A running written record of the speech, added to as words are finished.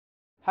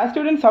Hi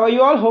students, how are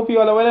you all? Hope you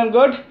all are well and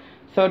good.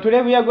 So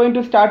today we are going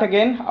to start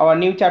again our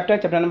new chapter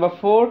number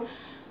 4,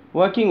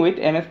 working with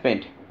MS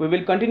Paint. We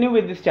will continue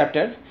with this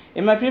chapter.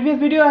 In my previous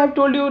video I have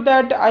told you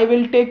that I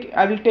will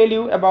tell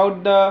you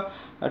about the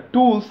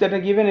tools that are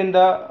given in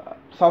the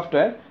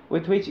software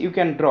with which you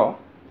can draw.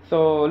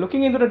 So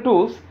looking into the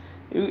tools,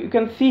 you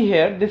can see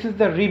here, this is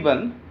the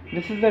ribbon.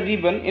 This is the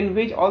ribbon in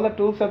which all the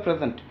tools are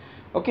present.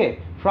 Okay,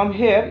 from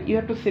here you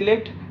have to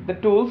select the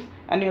tools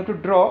and you have to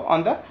draw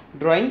on the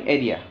drawing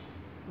area.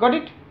 Got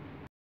it?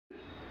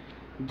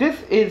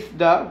 This is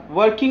the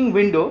working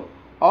window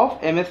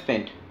of MS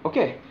Paint.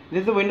 Okay,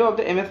 this is the window of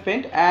the MS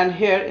Paint, and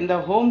here in the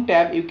home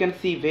tab you can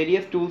see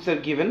various tools are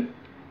given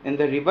in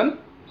the ribbon.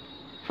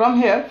 From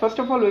here, first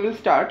of all, we will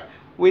start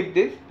with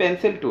this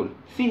pencil tool.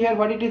 See here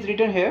what it is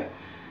written here.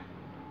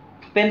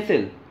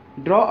 Pencil.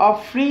 Draw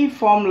a free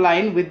form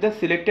line with the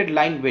selected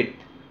line width.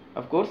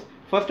 Of course,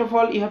 first of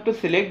all you have to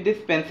select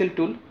this pencil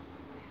tool,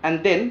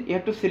 and then you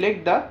have to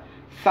select the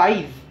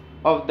size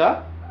of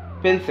the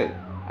pencil,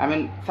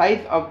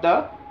 size of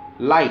the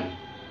line.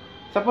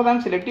 Suppose I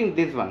am selecting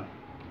this one,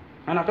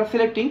 and after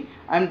selecting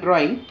I am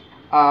drawing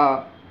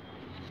a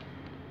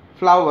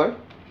flower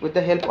with the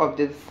help of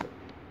this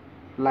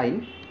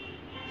line.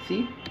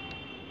 See,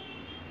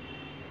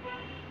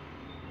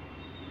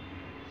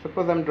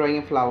 suppose I am drawing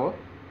a flower.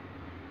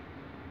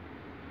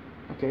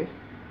 Okay,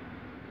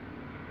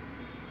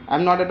 I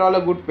am not at all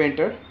a good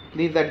painter,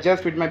 please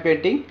adjust with my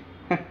painting.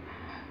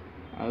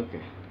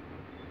 Okay.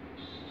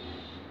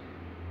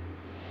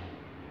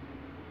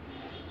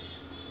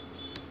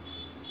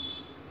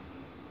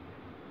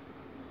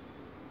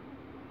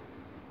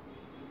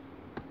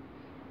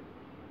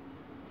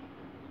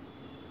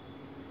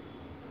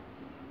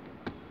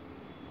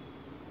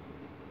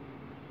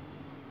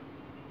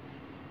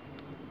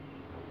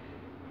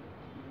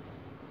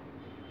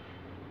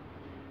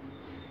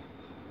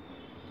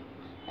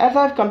 As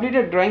I have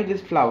completed drawing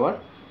this flower,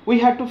 we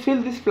have to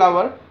fill this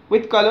flower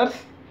with colors.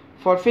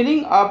 For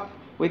filling up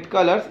with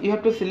colors, you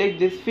have to select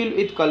this fill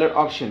with color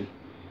option.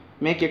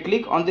 Make a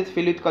click on this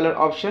fill with color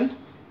option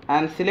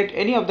and select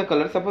any of the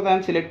colors. Suppose I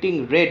am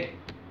selecting red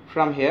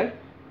from here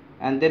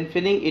and then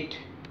filling it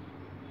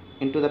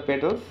into the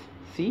petals.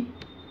 See?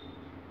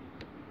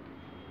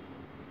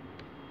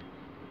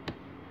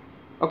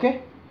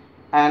 Okay,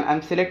 and I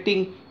am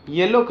selecting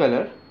yellow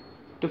color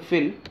to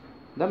fill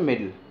the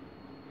middle.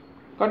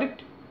 Got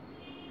it?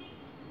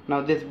 Now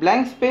this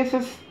blank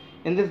spaces,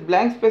 in this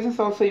blank spaces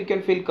also you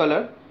can fill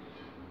color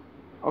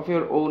of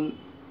your own,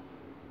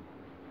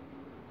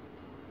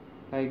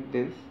 like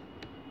this.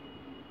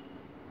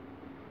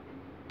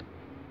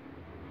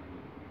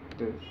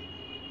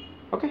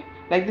 Okay,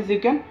 like this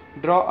you can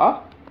draw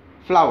a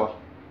flower.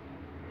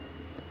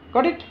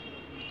 Got it?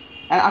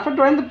 And after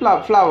drawing the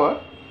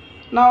flower,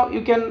 now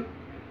you can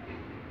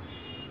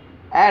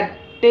add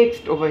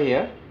text over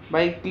here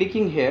by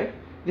clicking here.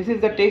 This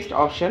is the text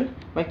option.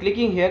 By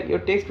clicking here, your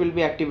text will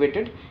be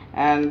activated,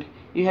 and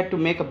you have to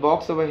make a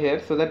box over here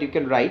so that you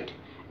can write,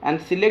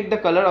 and select the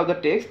color of the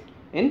text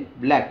in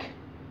black.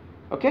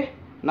 Okay,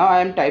 now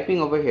I am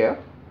typing over here.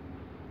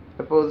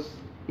 Suppose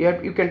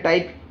you can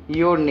type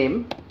your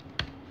name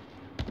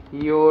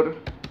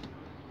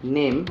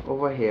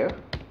over here,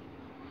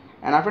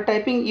 and after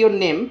typing your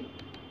name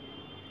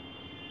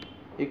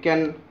you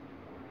can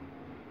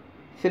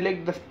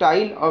select the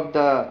style of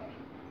the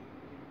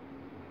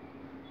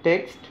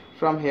text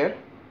from here.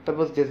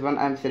 Suppose this one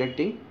I am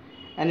selecting,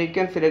 and you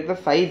can select the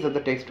size of the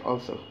text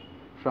also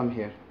from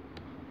here.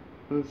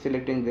 I'm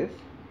selecting this.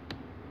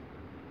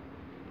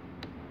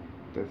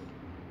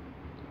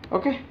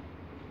 Okay,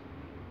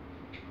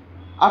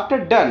 after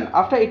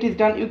it is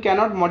done, you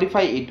cannot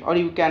modify it or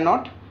you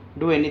cannot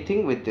do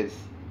anything with this.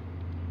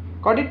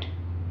 Got it?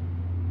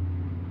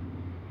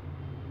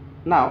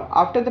 Now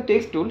after the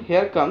text tool,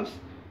 here comes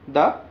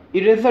the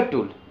eraser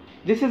tool.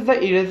 This is the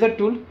eraser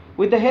tool.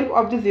 With the help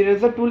of this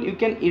eraser tool, you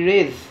can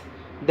erase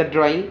the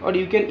drawing, or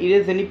you can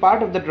erase any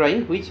part of the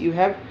drawing which you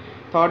have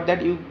thought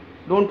that you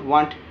don't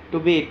want to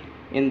be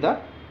in the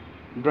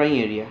drawing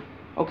area.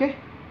 Okay,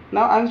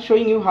 now I am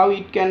showing you how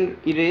it can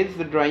erase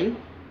the drawing.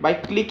 By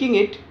clicking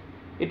it,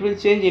 it will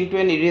change into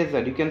an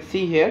eraser. You can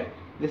see here,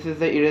 this is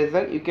the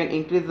eraser. You can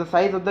increase the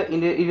size of the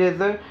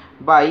eraser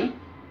by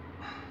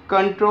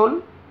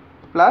control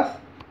plus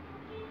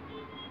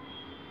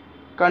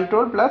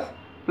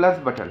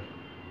button.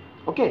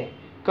 Okay,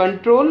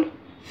 control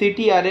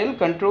CTRL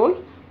control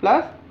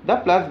plus the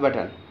plus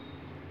button.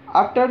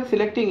 After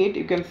selecting it,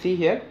 you can see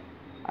here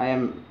I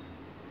am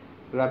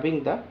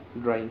rubbing the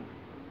drawing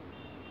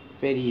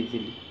very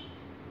easily.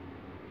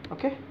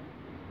 Okay,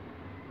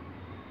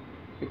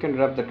 you can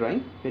rub the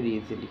drawing very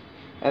easily,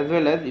 as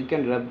well as you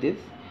can rub this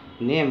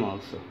name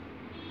also.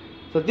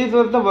 So this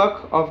was the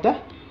work of the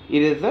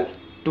eraser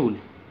tool.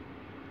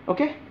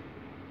 Okay,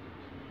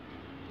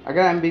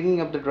 again I am bringing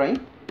up the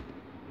drawing.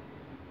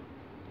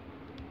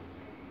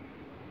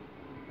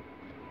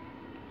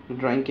 The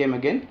drawing came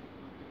again.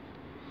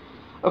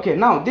 Okay,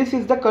 now this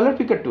is the color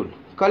picker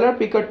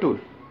tool.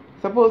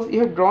 Suppose you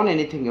have drawn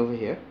anything over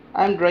here.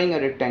 I am drawing a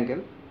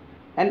rectangle.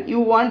 and you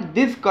want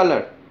this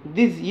color,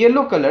 this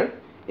yellow color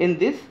in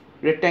this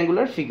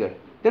rectangular figure,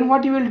 then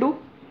what you will do,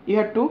 you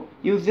have to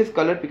use this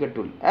color picker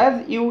tool.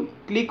 As you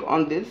click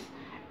on this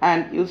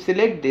and you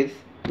select this,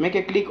 make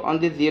a click on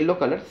this yellow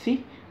color,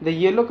 see the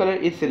yellow color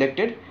is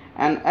selected,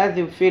 and as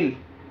you fill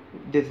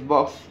this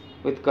box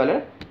with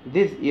color,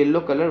 this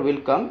yellow color will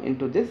come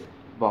into this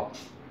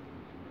box.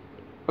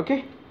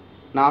 Okay,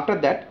 now after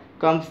that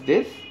comes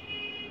this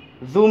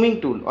zooming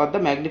tool or the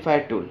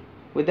magnifier tool.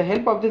 With the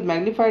help of this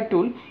magnifier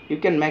tool, you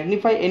can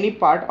magnify any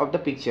part of the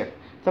picture.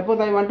 Suppose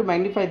I want to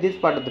magnify this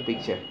part of the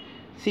picture.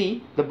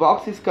 See, the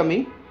box is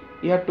coming,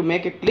 you have to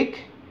make a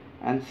click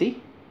and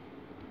see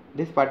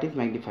this part is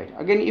magnified.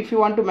 Again, if you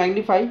want to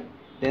magnify,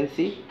 then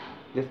see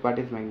this part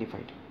is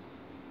magnified.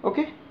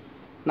 Okay,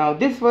 now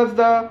this was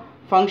the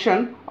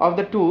function of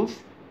the tools,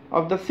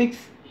 of the 6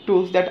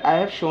 tools that I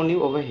have shown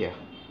you over here.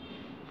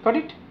 Got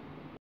it?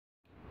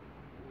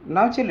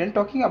 Now children,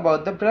 talking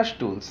about the brush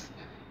tools.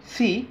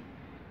 See,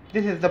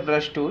 this is the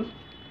brush tool,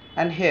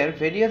 and here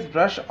various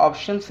brush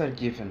options are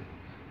given.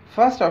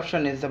 First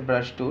option is the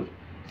brush tool.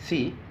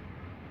 See,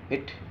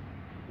 it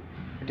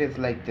is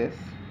like this.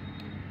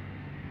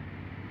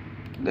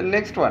 The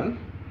next one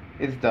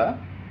is the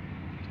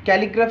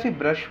calligraphy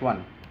brush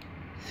one.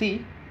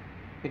 See,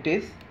 it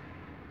is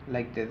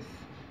like this.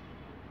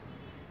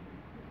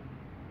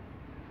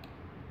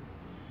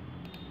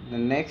 The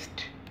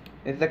next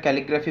is the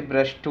calligraphy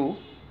brush 2.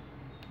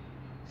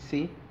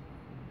 See,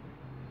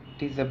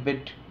 it is a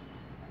bit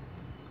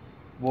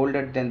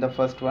bolder than the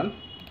first one.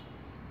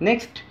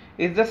 Next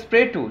is the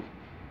spray tool,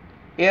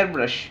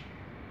 airbrush.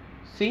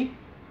 See,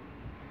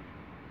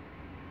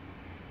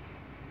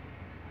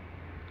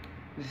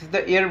 this is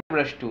the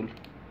airbrush tool.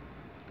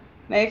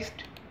 Next,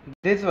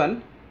 this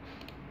one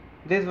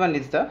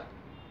is the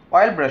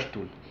oil brush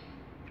tool.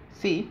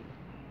 See,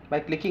 by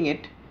clicking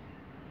it,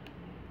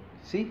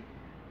 see,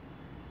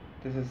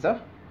 this is the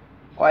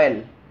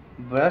oil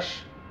brush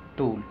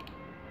tool.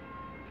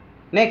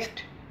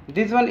 Next,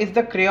 this one is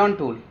the crayon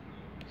tool.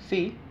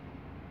 See,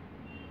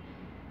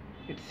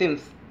 it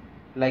seems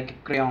like a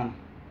crayon.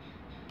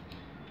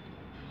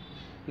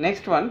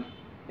 Next one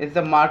is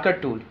the marker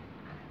tool.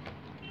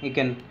 You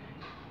can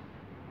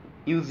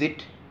use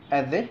it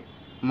as a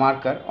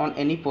marker on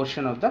any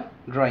portion of the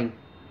drawing.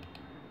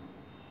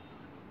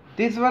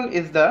 This one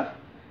is the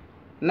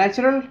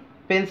natural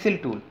pencil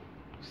tool.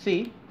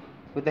 See,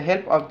 with the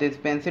help of this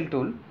pencil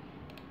tool,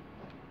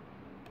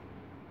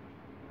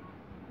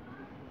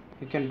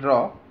 you can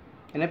draw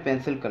in a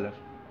pencil color.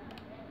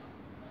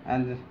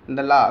 And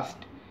the last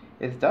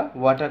is the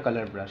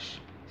watercolor brush.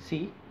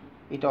 See,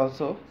 it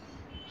also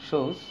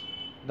shows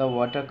the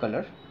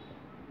watercolor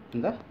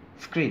in the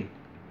screen.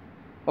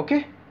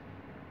 Okay,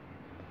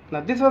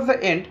 now this was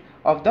the end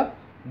of the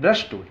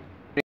brush tool.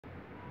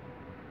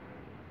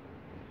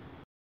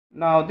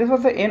 Now this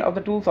was the end of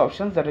the tools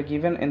options that are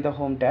given in the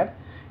home tab.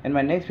 In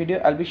my next video,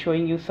 I'll be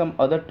showing you some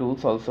other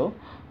tools also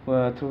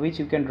through which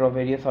you can draw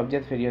various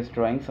objects, various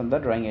drawings on the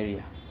drawing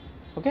area.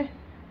 Okay,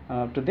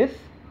 to this,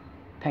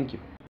 thank you.